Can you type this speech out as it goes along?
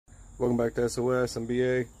Welcome back to SOS and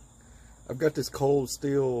BA. I've got this cold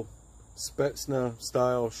steel Spetsna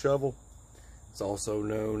style shovel. It's also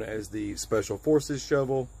known as the Special Forces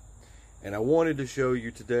shovel. And I wanted to show you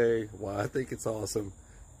today why I think it's awesome.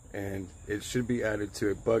 And it should be added to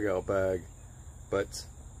a bug out bag. But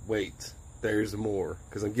wait, there's more,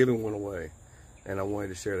 because I'm giving one away. And I wanted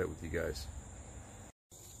to share that with you guys.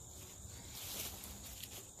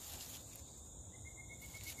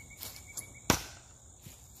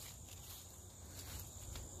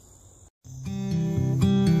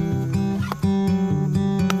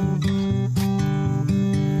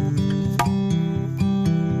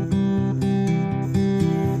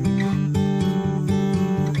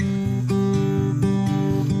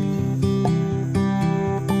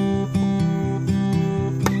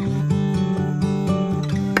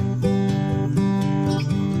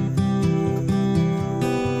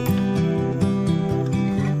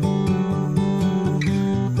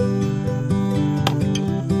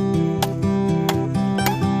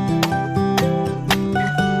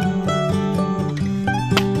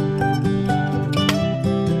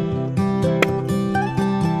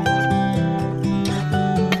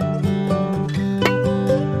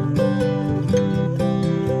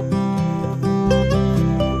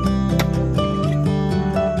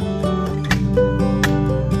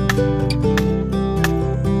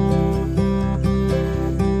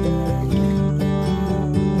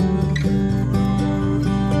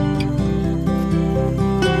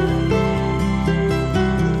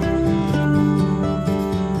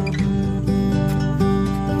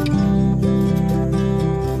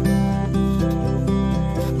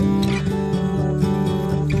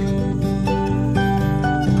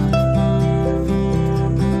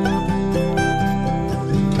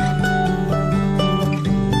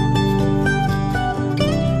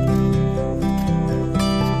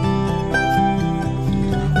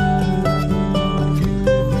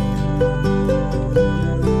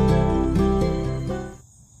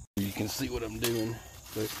 See what I'm doing,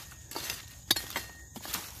 but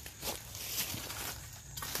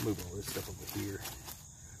move all this stuff over here,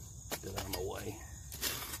 get out of my way.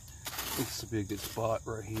 This would be a good spot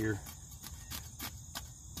right here.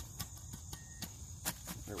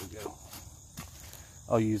 There we go.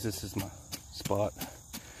 I'll use this as my spot,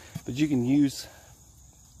 but you can use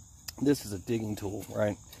this as a digging tool,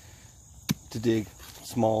 right, to dig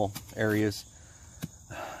small areas.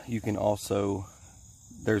 You can also,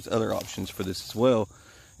 there's other options for this as well,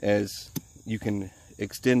 as you can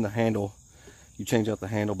extend the handle. You change out the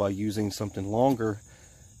handle by using something longer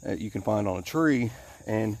that you can find on a tree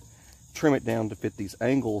and trim it down to fit these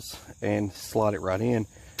angles and slide it right in,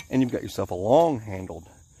 and you've got yourself a long handled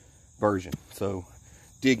version. So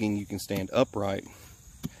digging, you can stand upright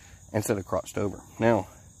instead of crouched over. Now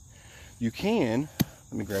you can,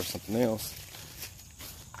 let me grab something else,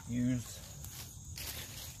 you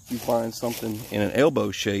find something in an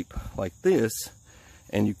elbow shape like this,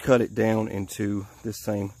 and you cut it down into this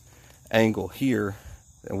same angle here,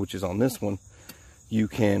 which is on this one. You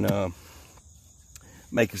can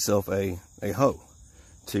make yourself a hoe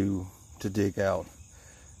to dig out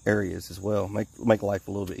areas as well. Make life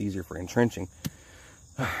a little bit easier for entrenching.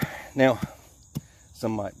 Now,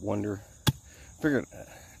 some might wonder, figured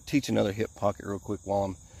teach another hip pocket real quick while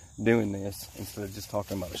I'm doing this, instead of just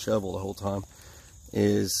talking about a shovel the whole time,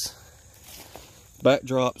 is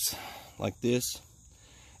backdrops like this.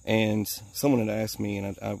 And someone had asked me,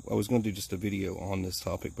 and I was going to do just a video on this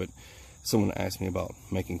topic, but someone asked me about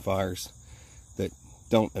making fires that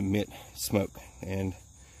don't emit smoke. And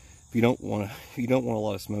if you don't want a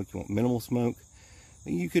lot of smoke, you want minimal smoke,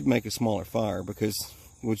 you could make a smaller fire, because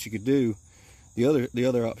what you could do, the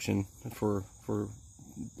other option for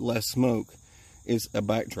less smoke is a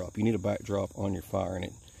backdrop. You need a backdrop on your fire, and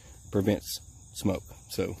it prevents smoke.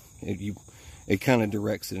 So it kind of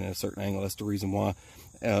directs it in a certain angle. That's the reason why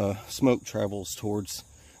smoke travels towards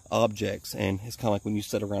objects. And it's kind of like when you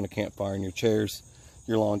sit around a campfire in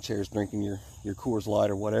your lawn chairs, drinking your Coors Light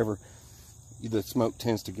or whatever, the smoke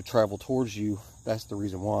tends to travel towards you. That's the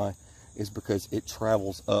reason why, is because it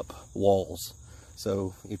travels up walls.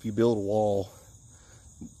 So if you build a wall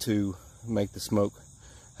to make the smoke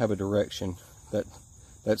have a direction,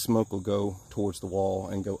 that smoke will go towards the wall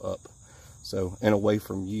and go up, so, and away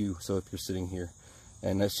from you. So if you're sitting here,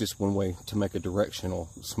 and that's just one way to make a directional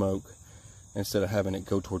smoke, instead of having it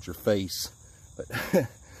go towards your face. But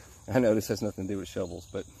I know this has nothing to do with shovels,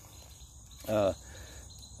 but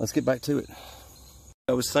let's get back to it.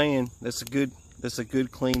 I was saying, that's a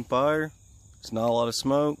good clean fire. It's not a lot of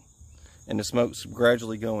smoke, and the smoke's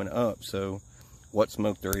gradually going up. So what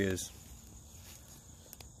smoke there is.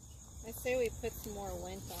 It's say we put some more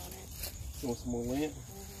lint on it. You want some more lint?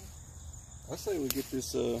 I say we get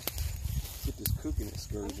this cooking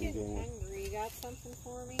excursion I'm getting going. hungry. You got something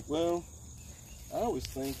for me? Well, I was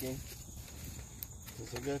thinking,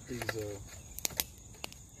 because I got these,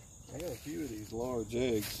 I got a few of these large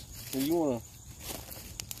eggs. Here,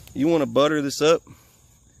 you wanna butter this up?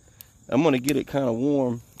 I'm gonna get it kind of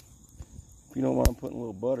warm. If you don't mind putting a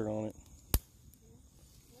little butter on it.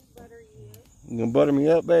 I'll butter you up. You gonna butter me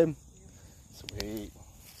up, babe? Yeah. Sweet.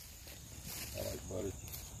 I like butter.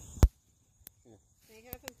 They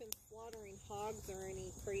haven't been slaughtering hogs or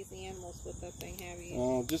any crazy animals with that thing, have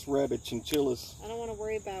you? Just rabbit chinchillas. I don't want to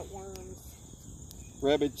worry about worms.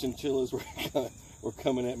 Rabbit chinchillas were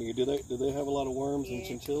coming at me. Do they have a lot of worms and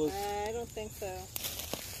chinchillas? I don't think so.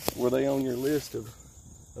 Were they on your list of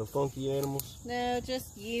funky animals? No,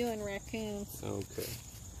 just you and raccoons. Okay.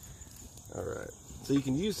 All right. So you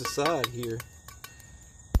can use the side here,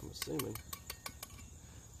 I'm assuming.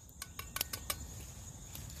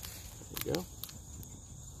 There you go.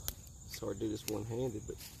 It's hard to do this one-handed,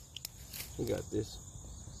 but we got this.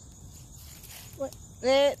 What?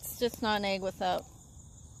 It's just not an egg without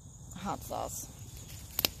hot sauce.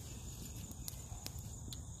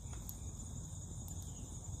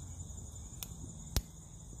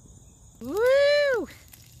 Woo!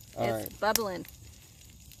 It's bubbling.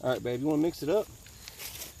 All right, babe, you want to mix it up?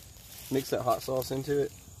 Mix that hot sauce into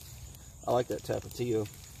it. I like that Tapatio.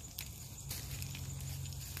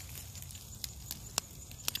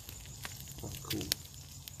 Oh, cool.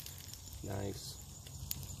 Nice.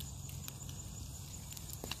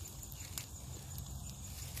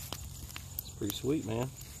 It's pretty sweet, man.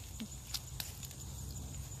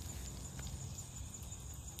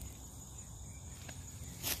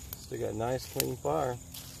 Still got a nice clean fire.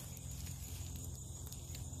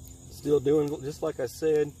 Still doing just like I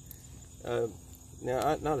said. Now,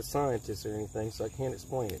 I'm not a scientist or anything, so I can't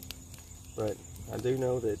explain it. But I do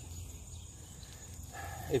know that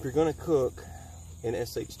if you're going to cook in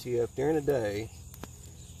SHTF during the day,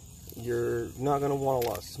 you're not going to want a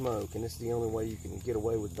lot of smoke, and it's the only way you can get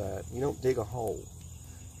away with that. You don't dig a hole.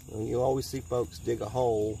 You always see folks dig a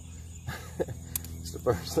hole. It's the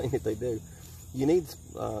first thing that they do. You need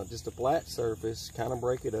just a flat surface, kind of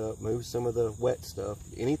break it up, move some of the wet stuff.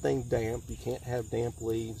 Anything damp, you can't have damp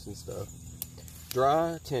leaves and stuff.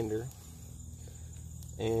 Dry, tender,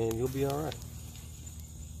 and you'll be all right.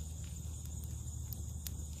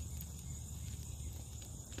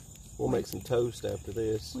 We'll make some toast after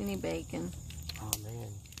this. We need bacon. Oh man,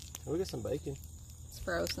 we got some bacon. It's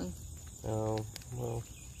frozen. Oh, well,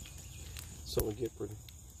 so we get for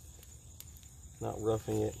not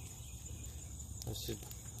roughing it. I should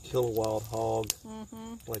kill a wild hog,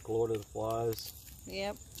 like Lord of the Flies.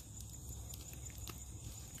 Yep.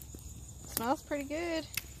 Smells pretty good.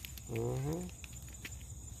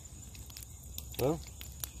 Well,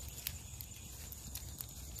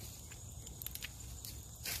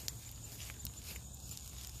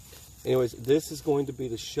 anyways, this is going to be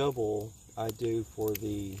the shovel I do for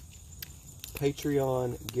the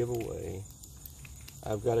Patreon giveaway.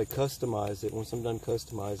 I've got to customize it. Once I'm done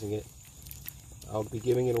customizing it, I'll be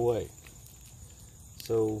giving it away.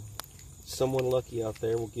 So someone lucky out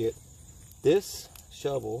there will get this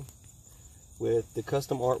shovel with the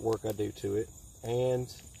custom artwork I do to it,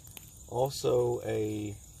 and also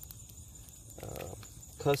a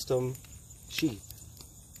custom sheath.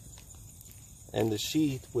 And the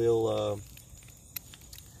sheath will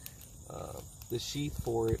the sheath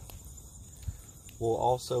for it will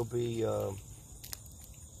also be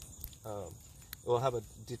we'll have a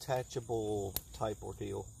detachable type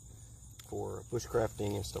ordeal for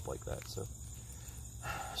bushcrafting and stuff like that. So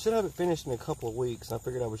I should have it finished in a couple of weeks. I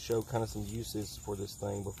figured I would show kind of some uses for this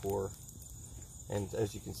thing before. And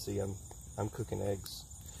as you can see, I'm cooking eggs.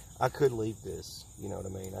 I could leave this, you know what I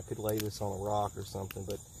mean? I could lay this on a rock or something,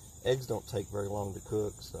 but eggs don't take very long to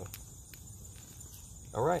cook, so.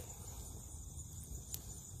 All right.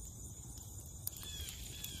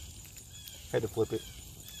 Had to flip it.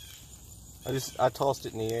 I tossed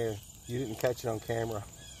it in the air. You didn't catch it on camera.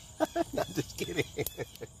 No, just kidding.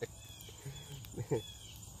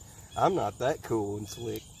 I'm not that cool and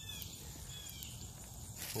slick.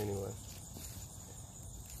 Anyway.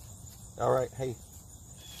 All right, hey.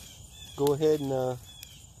 Go ahead and,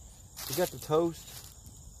 you got the toast?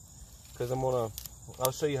 Because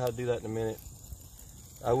I'll show you how to do that in a minute.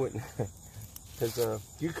 I wouldn't, because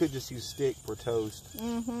you could just use stick for toast.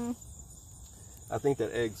 I think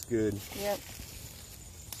that egg's good. Yep.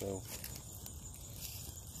 So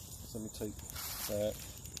let me take that.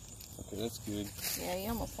 Okay, that's good. Yeah, you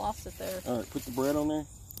almost lost it there. All right, put the bread on there.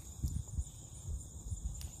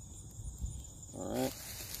 Alright.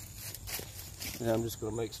 Now I'm just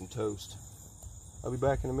going to make some toast. I'll be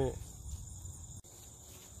back in a minute.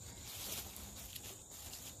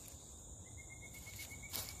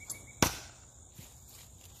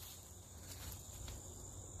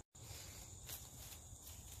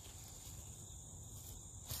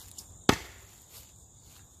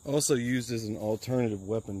 Also used as an alternative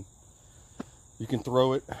weapon. You can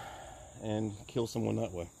throw it and kill someone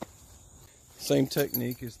that way. Same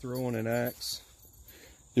technique as throwing an axe.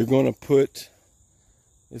 You're going to put,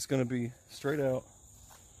 it's going to be straight out.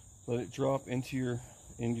 Let it drop into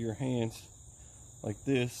your hands like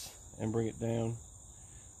this and bring it down,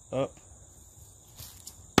 up.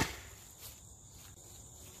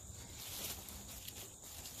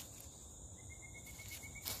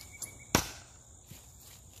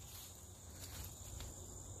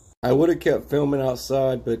 I would have kept filming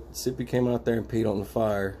outside, but Sippy came out there and peed on the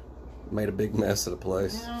fire. Made a big mess of the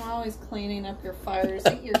place. No, always cleaning up your fires.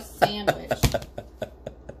 Eat your sandwich.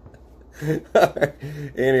 Alright.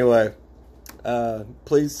 Anyway,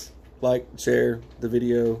 please like, share the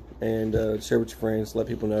video, and share with your friends. Let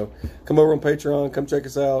people know. Come over on Patreon. Come check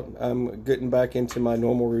us out. I'm getting back into my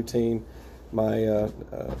normal routine.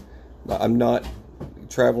 I'm not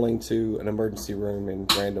traveling to an emergency room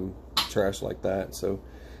and random trash like that. So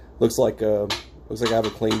looks like I have a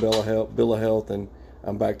clean bill of health, and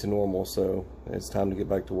I'm back to normal. So it's time to get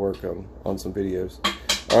back to work on some videos.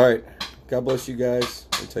 All right. God bless you guys,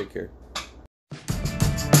 and take care.